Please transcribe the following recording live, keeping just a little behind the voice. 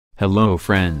Hello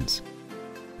friends.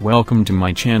 Welcome to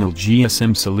my channel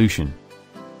GSM Solution.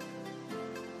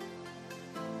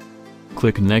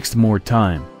 Click next more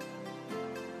time.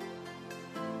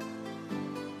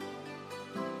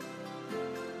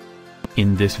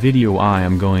 In this video I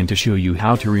am going to show you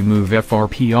how to remove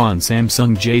FRP on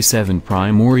Samsung J7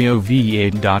 Prime Oreo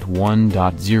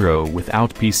V8.1.0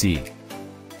 without PC.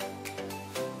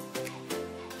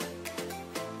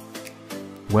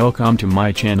 Welcome to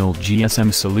my channel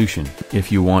GSM Solution.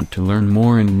 If you want to learn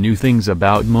more and new things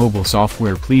about mobile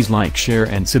software, please like, share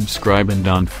and subscribe, and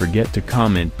don't forget to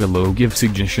comment below, give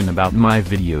suggestion about my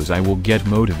videos. I will get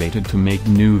motivated to make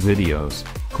new videos.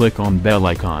 Click on bell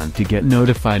icon to get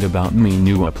notified about me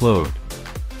new upload.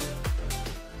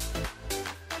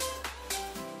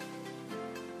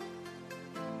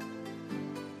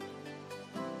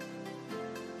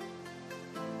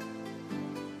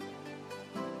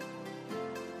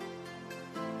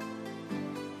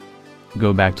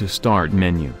 Go back to Start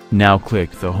menu. Now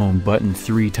click the Home button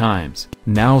 3 times.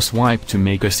 Now swipe to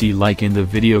make a C like in the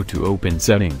video to open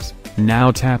Settings. Now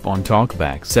tap on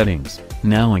Talkback Settings.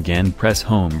 Now again press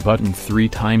Home button 3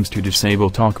 times to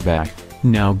disable Talkback.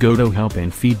 Now go to Help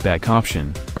and Feedback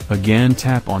option. Again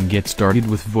tap on Get Started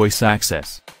with Voice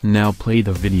Access. Now play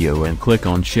the video and click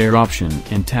on Share option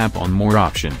and tap on More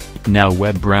option. Now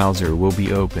web browser will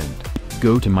be opened.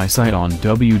 Go to my site on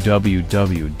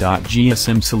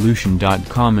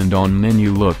www.gsmsolution.com and on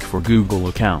menu look for Google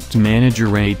Account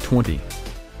Manager 820.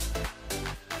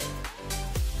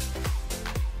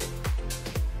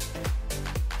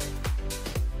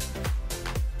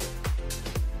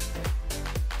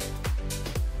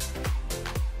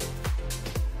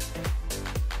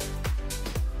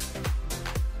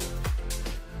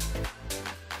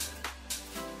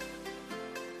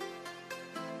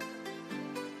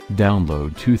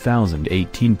 Download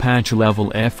 2018 patch level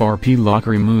FRP lock,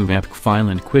 remove app file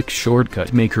and quick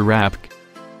shortcut maker app.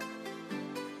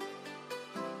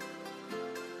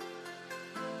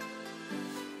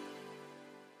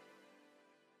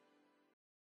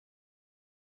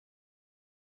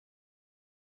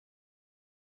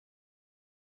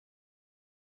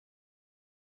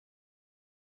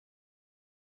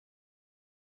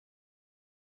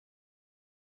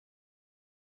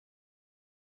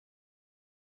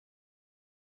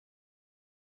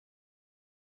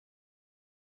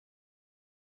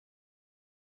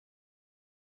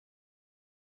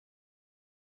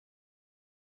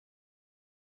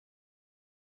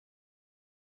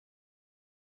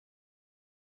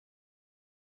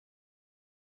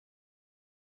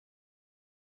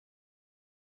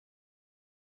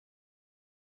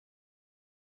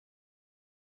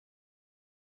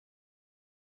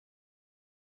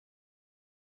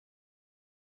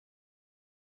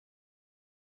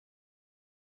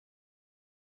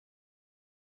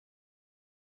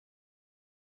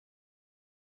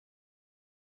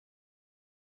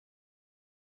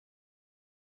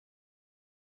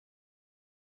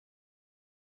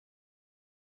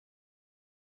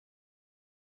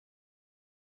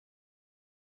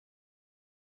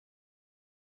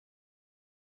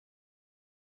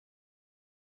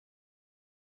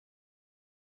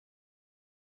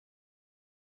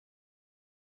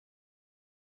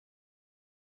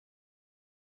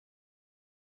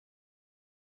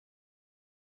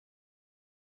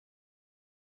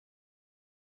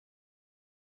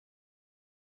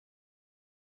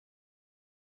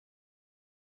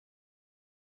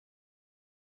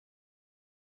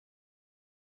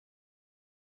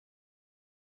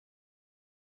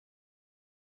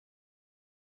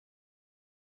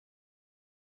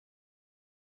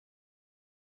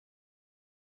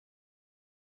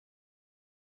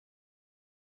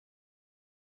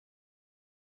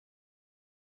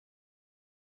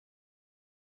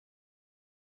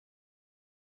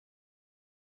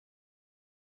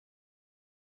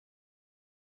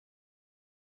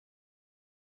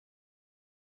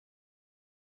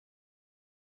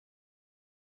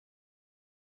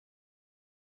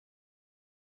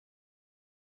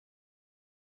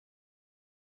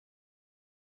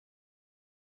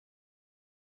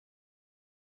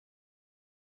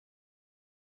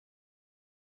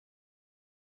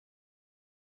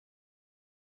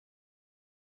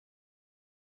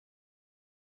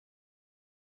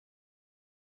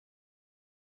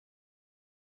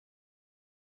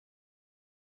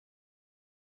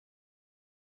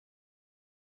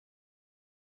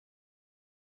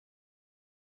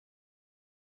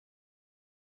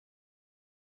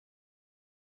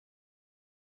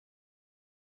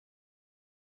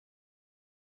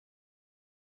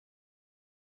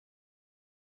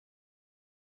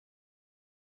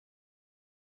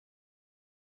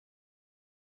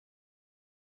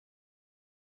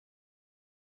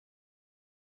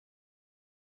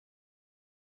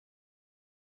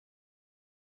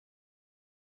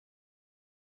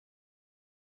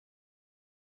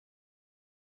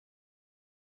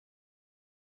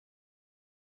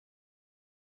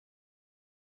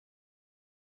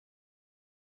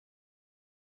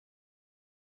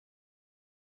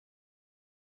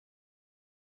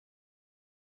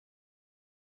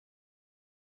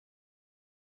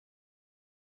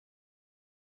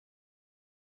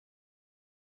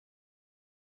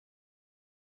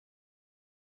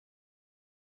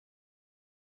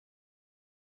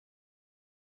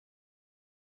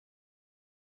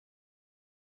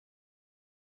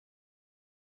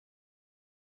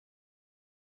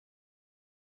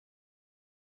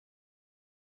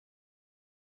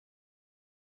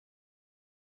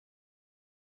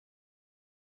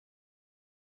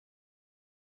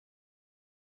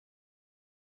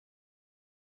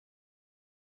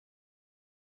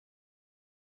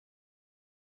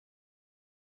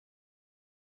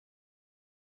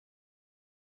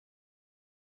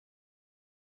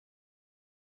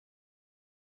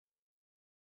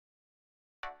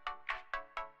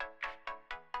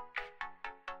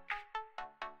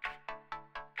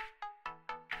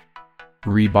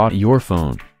 Rebought your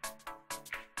phone.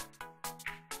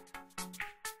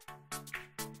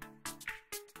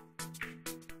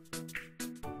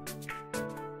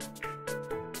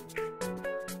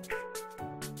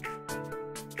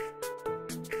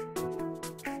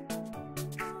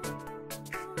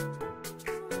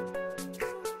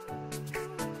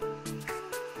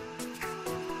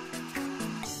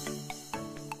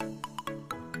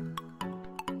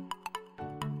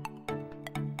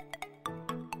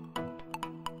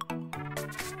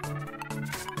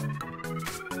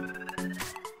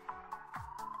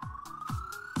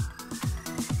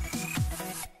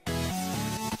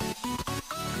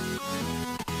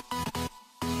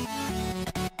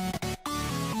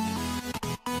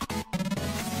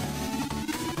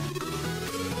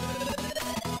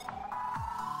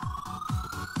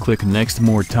 Click Next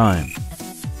more time.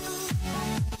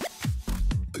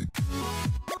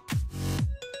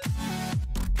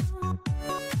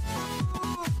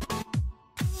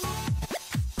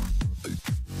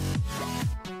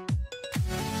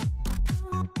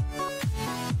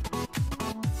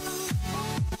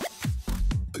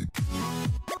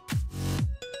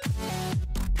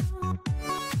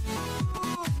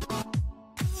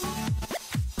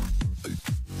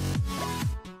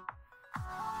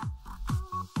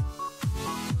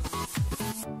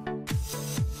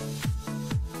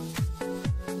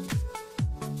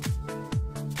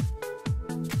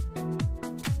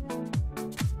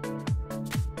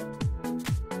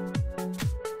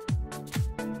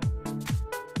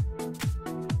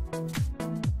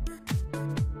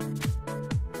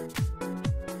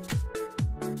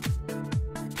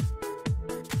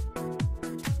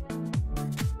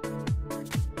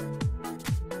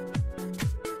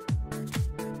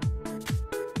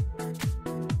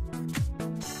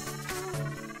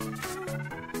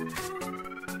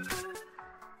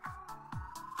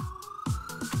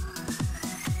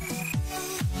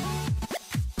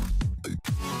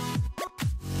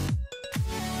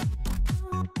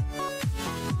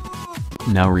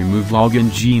 Now remove login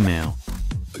Gmail.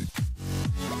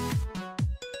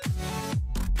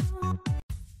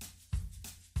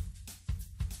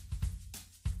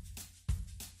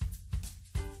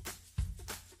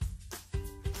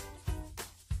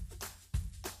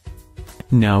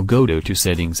 Now go to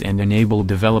Settings and enable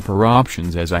Developer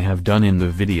Options as I have done in the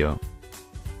video.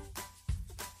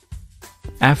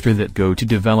 After that, go to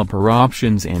Developer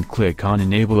Options and click on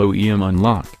Enable OEM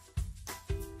Unlock.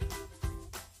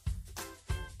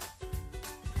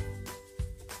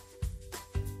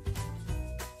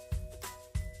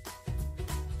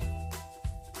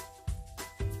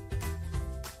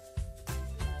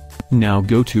 Now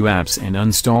go to Apps and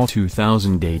install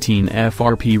 2018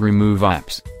 FRP Remove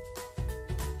Apps.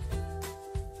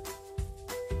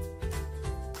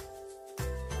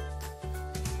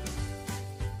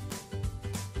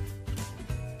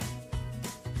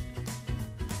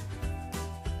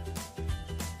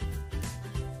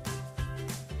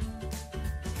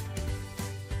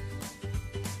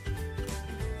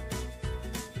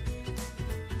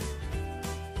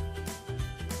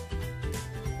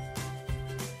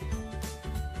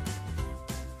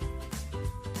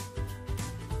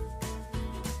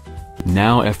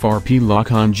 Now FRP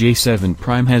lock on J7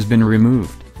 Prime has been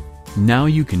removed. Now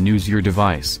you can use your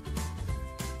device.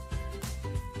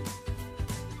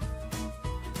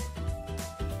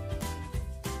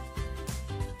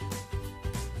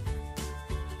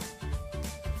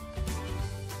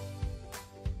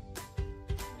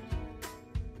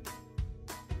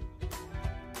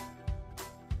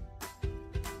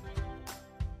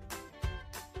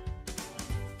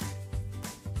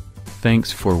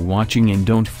 Thanks for watching, and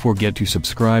don't forget to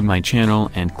subscribe my channel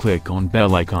and click on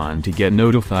bell icon to get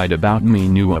notified about me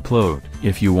new upload.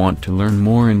 If you want to learn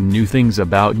more and new things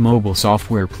about mobile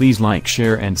software, please like,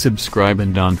 share and subscribe,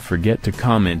 and don't forget to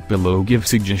comment below, give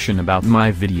suggestion about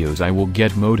my videos. I will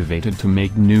get motivated to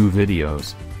make new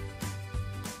videos.